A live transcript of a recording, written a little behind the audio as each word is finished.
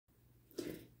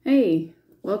Hey,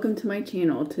 welcome to my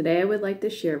channel. Today I would like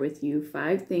to share with you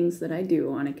 5 things that I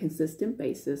do on a consistent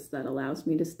basis that allows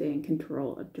me to stay in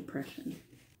control of depression.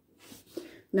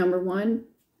 Number 1,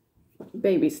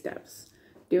 baby steps.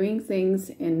 Doing things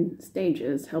in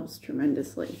stages helps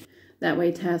tremendously. That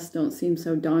way tasks don't seem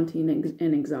so daunting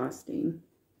and exhausting.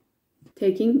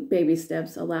 Taking baby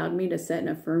steps allowed me to set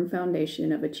a firm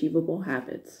foundation of achievable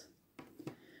habits.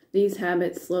 These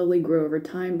habits slowly grew over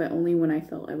time, but only when I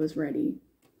felt I was ready.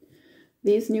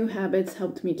 These new habits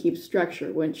helped me keep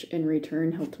structure, which in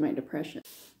return helped my depression.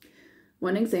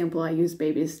 One example I use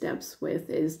baby steps with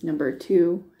is number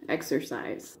 2,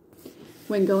 exercise.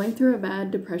 When going through a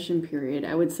bad depression period,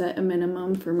 I would set a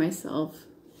minimum for myself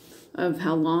of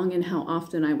how long and how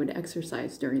often I would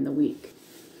exercise during the week.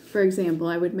 For example,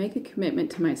 I would make a commitment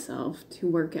to myself to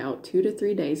work out 2 to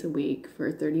 3 days a week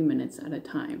for 30 minutes at a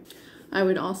time. I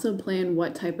would also plan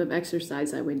what type of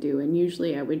exercise I would do, and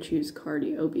usually I would choose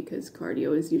cardio because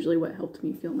cardio is usually what helped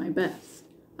me feel my best.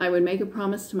 I would make a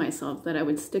promise to myself that I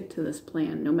would stick to this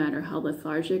plan no matter how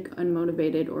lethargic,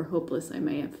 unmotivated, or hopeless I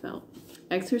may have felt.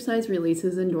 Exercise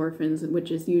releases endorphins, which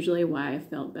is usually why I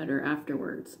felt better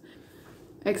afterwards.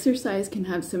 Exercise can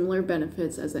have similar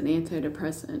benefits as an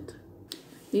antidepressant.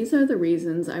 These are the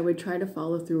reasons I would try to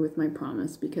follow through with my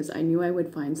promise, because I knew I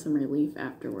would find some relief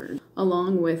afterward,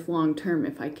 along with long-term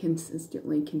if I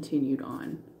consistently continued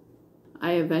on.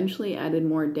 I eventually added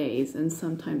more days and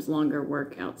sometimes longer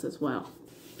workouts as well.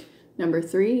 Number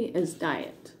 3 is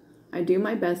diet. I do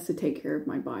my best to take care of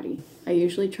my body. I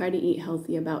usually try to eat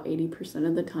healthy about 80%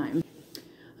 of the time.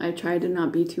 I try to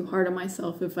not be too hard on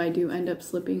myself if I do end up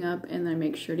slipping up, and I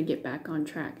make sure to get back on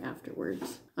track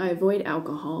afterwards. I avoid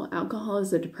alcohol. Alcohol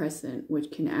is a depressant,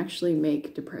 which can actually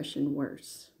make depression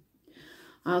worse.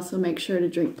 I also make sure to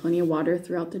drink plenty of water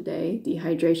throughout the day.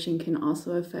 Dehydration can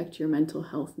also affect your mental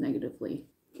health negatively.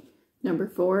 Number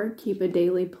 4, keep a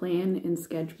daily plan and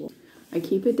schedule. I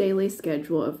keep a daily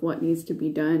schedule of what needs to be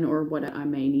done or what I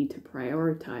may need to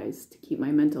prioritize to keep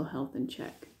my mental health in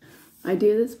check. I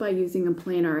do this by using a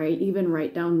planner. I even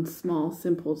write down small,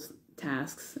 simple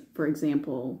tasks. For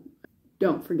example,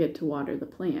 don't forget to water the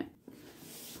plant.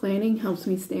 Planning helps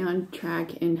me stay on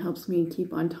track and helps me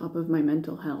keep on top of my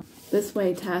mental health. This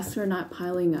way, tasks are not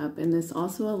piling up, and this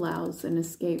also allows an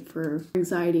escape for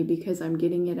anxiety because I'm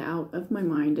getting it out of my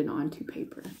mind and onto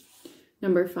paper.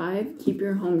 Number 5, keep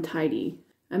your home tidy.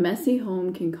 A messy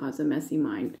home can cause a messy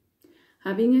mind.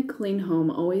 Having a clean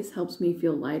home always helps me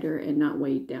feel lighter and not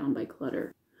weighed down by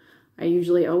clutter. I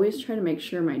usually always try to make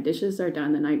sure my dishes are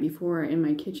done the night before and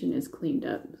my kitchen is cleaned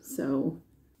up, so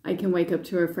I can wake up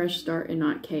to a fresh start and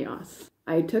not chaos.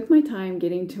 I took my time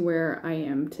getting to where I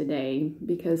am today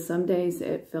because some days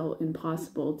it felt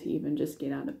impossible to even just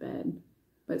get out of bed.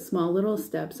 But small little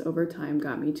steps over time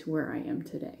got me to where I am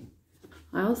today.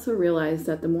 I also realized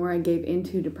that the more I gave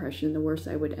into depression, the worse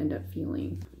I would end up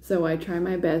feeling. So I try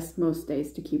my best most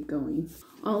days to keep going.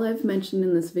 All I've mentioned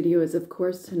in this video is, of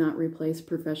course, to not replace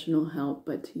professional help,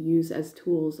 but to use as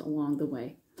tools along the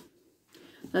way.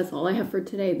 That's all I have for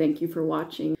today. Thank you for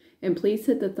watching. And please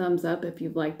hit the thumbs up if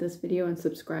you've liked this video and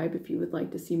subscribe if you would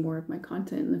like to see more of my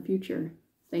content in the future.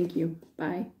 Thank you.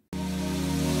 Bye.